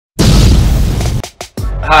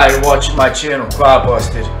Hi, you're watching my channel,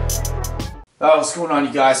 Clodbuster. What's going on,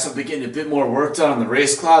 you guys? So I've been getting a bit more work done on the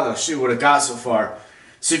race Clod. I'll show you what I got so far.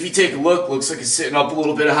 So if you take a look, looks like it's sitting up a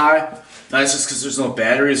little bit high. That's just because there's no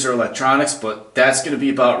batteries or electronics, but that's going to be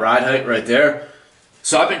about ride height right there.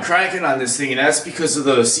 So I've been cranking on this thing, and that's because of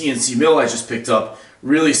the CNC mill I just picked up.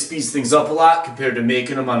 Really speeds things up a lot compared to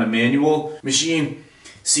making them on a manual machine.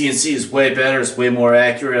 CNC is way better, it's way more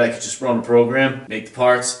accurate. I could just run a program, make the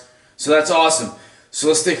parts. So that's awesome. So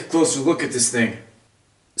let's take a closer look at this thing.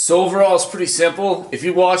 So overall it's pretty simple. If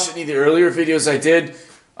you watched any of the earlier videos I did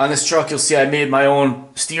on this truck, you'll see I made my own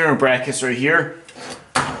steering brackets right here.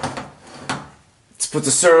 Let's put the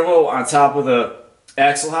servo on top of the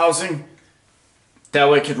axle housing. That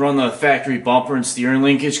way I could run the factory bumper and steering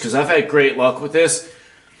linkage, because I've had great luck with this.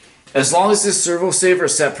 As long as this servo saver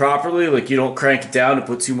is set properly, like you don't crank it down to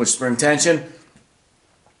put too much spring tension,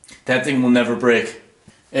 that thing will never break.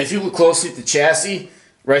 And if you look closely at the chassis,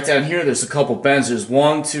 right down here there's a couple bends. There's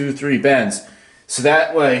 1, 2, 3 bends. So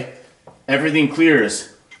that way everything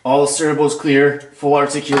clears. All the servos clear, full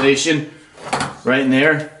articulation right in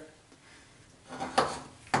there.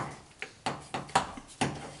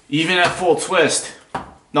 Even at full twist,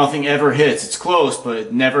 nothing ever hits. It's close, but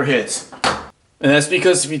it never hits. And that's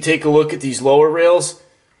because if you take a look at these lower rails,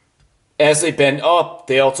 as they bend up,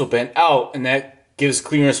 they also bend out, and that gives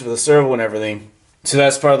clearance for the servo and everything. So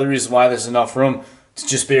that's part of the reason why there's enough room to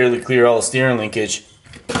just barely clear all the steering linkage.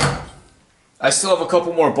 I still have a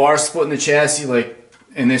couple more bars to put in the chassis, like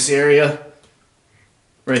in this area.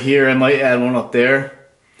 Right here, I might add one up there.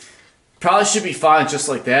 Probably should be fine just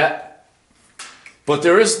like that. But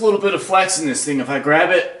there is a little bit of flex in this thing. If I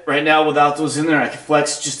grab it right now without those in there, I can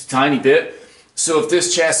flex just a tiny bit. So if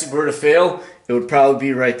this chassis were to fail, it would probably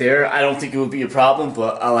be right there. I don't think it would be a problem,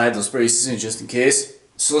 but I'll add those braces in just in case.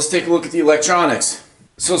 So let's take a look at the electronics.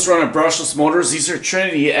 So let's run brushless motors. These are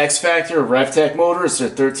Trinity X Factor RevTech motors. They're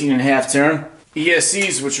 13.5 turn.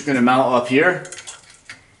 ESCs, which are going to mount up here,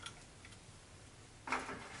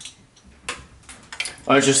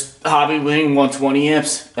 are just Hobby Wing 120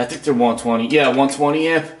 amps. I think they're 120. Yeah, 120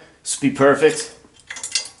 amp. This would be perfect.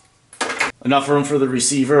 Enough room for the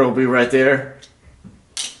receiver will be right there.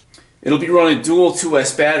 It'll be running dual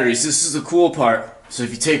 2S batteries. This is the cool part. So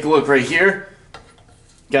if you take a look right here,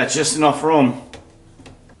 got just enough room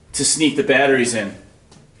to sneak the batteries in.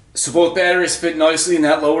 So both batteries fit nicely in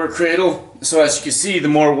that lower cradle. So as you can see, the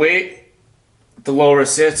more weight, the lower it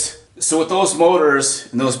sits. So with those motors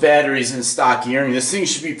and those batteries and stock gearing, this thing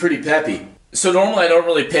should be pretty peppy. So normally I don't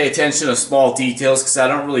really pay attention to small details because I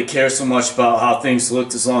don't really care so much about how things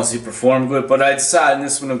looked as long as they perform good. But I decided in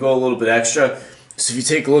this one to go a little bit extra. So if you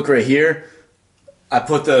take a look right here, I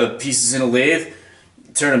put the pieces in a lathe,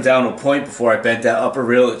 turn them down to a point before I bent that upper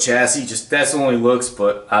rail of the chassis. Just that's only looks,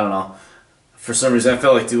 but I don't know. For some reason I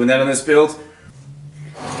felt like doing that on this build.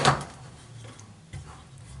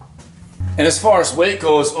 And as far as weight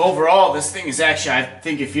goes, overall this thing is actually, I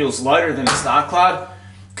think it feels lighter than a stock Clod.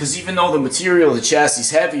 Because even though the material of the chassis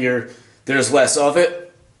is heavier, there's less of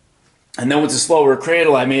it. And then with this lower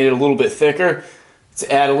cradle, I made it a little bit thicker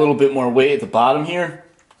to add a little bit more weight at the bottom here,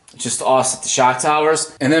 just to offset the shock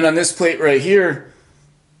towers. And then on this plate right here,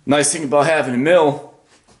 nice thing about having a mill,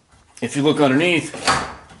 if you look underneath,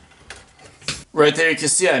 right there you can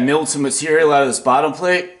see I milled some material out of this bottom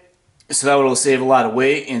plate, so that will save a lot of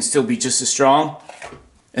weight and still be just as strong.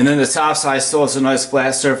 And then the top side still has a nice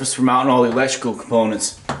flat surface for mounting all the electrical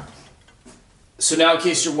components. So now in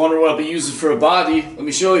case you're wondering what I'll be using for a body, let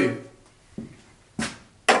me show you.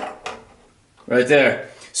 Right there.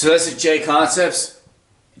 So that's a J Concepts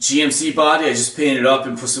GMC body. I just painted it up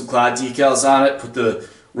and put some Clod decals on it, put the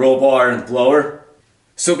roll bar and blower.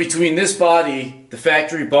 So between this body, the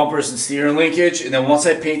factory bumpers and steering linkage, and then once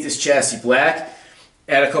I paint this chassis black,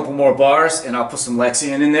 add a couple more bars and I'll put some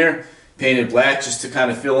Lexan in there, painted black just to kind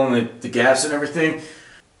of fill in the gaps and everything.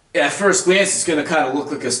 At first glance it's going to kind of look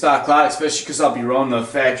like a stock Clod, especially because I'll be running the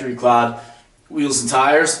factory Clod wheels and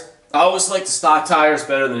tires. I always like the stock tires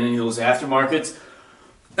better than any of those aftermarkets.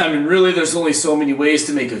 I mean, really, there's only so many ways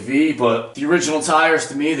to make a V, but the original tires,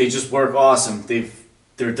 to me, they just work awesome.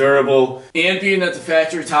 They're durable. And being that the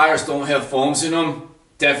factory tires don't have foams in them,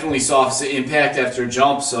 definitely softens the impact after a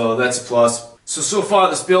jump, so that's a plus. So far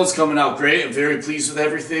this build's coming out great. I'm very pleased with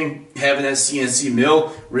everything. Having that CNC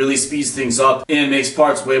mill really speeds things up and makes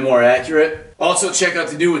parts way more accurate. Also, check out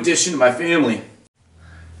the new addition to my family.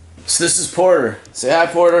 So this is Porter. Say hi,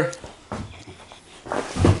 Porter.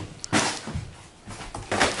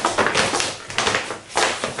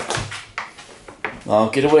 Oh,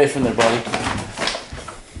 get away from there, buddy.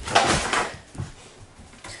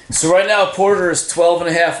 So right now Porter is 12 and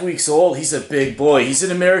a half weeks old. He's a big boy. He's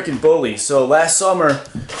an American bully. So last summer,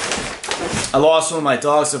 I lost one of my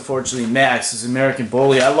dogs, unfortunately. Max is an American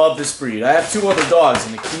bully. I love this breed. I have two other dogs,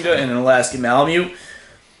 an Akita and an Alaskan Malamute.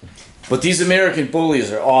 But these American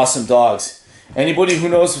bullies are awesome dogs. Anybody who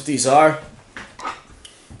knows what these are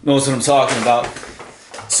knows what I'm talking about.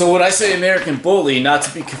 So when I say American bully, not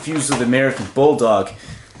to be confused with American bulldog,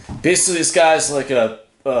 basically this guy's like a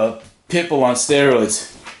pit bull on steroids.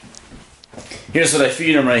 Here's what I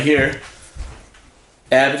feed him right here.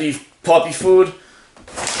 Abity puppy food.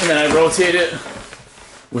 And then I rotate it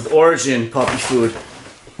with Origin puppy food.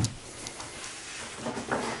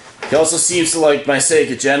 He also seems to like my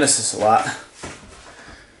Sega Genesis a lot.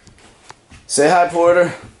 Say hi,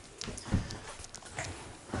 Porter.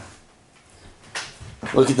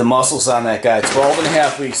 Look at the muscles on that guy. 12 and a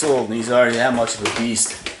half weeks old, and he's already that much of a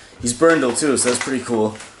beast. He's brindle too, so that's pretty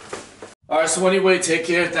cool. Alright, so anyway, take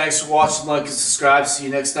care. Thanks for watching, like, and subscribe. See you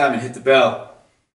next time, and hit the bell.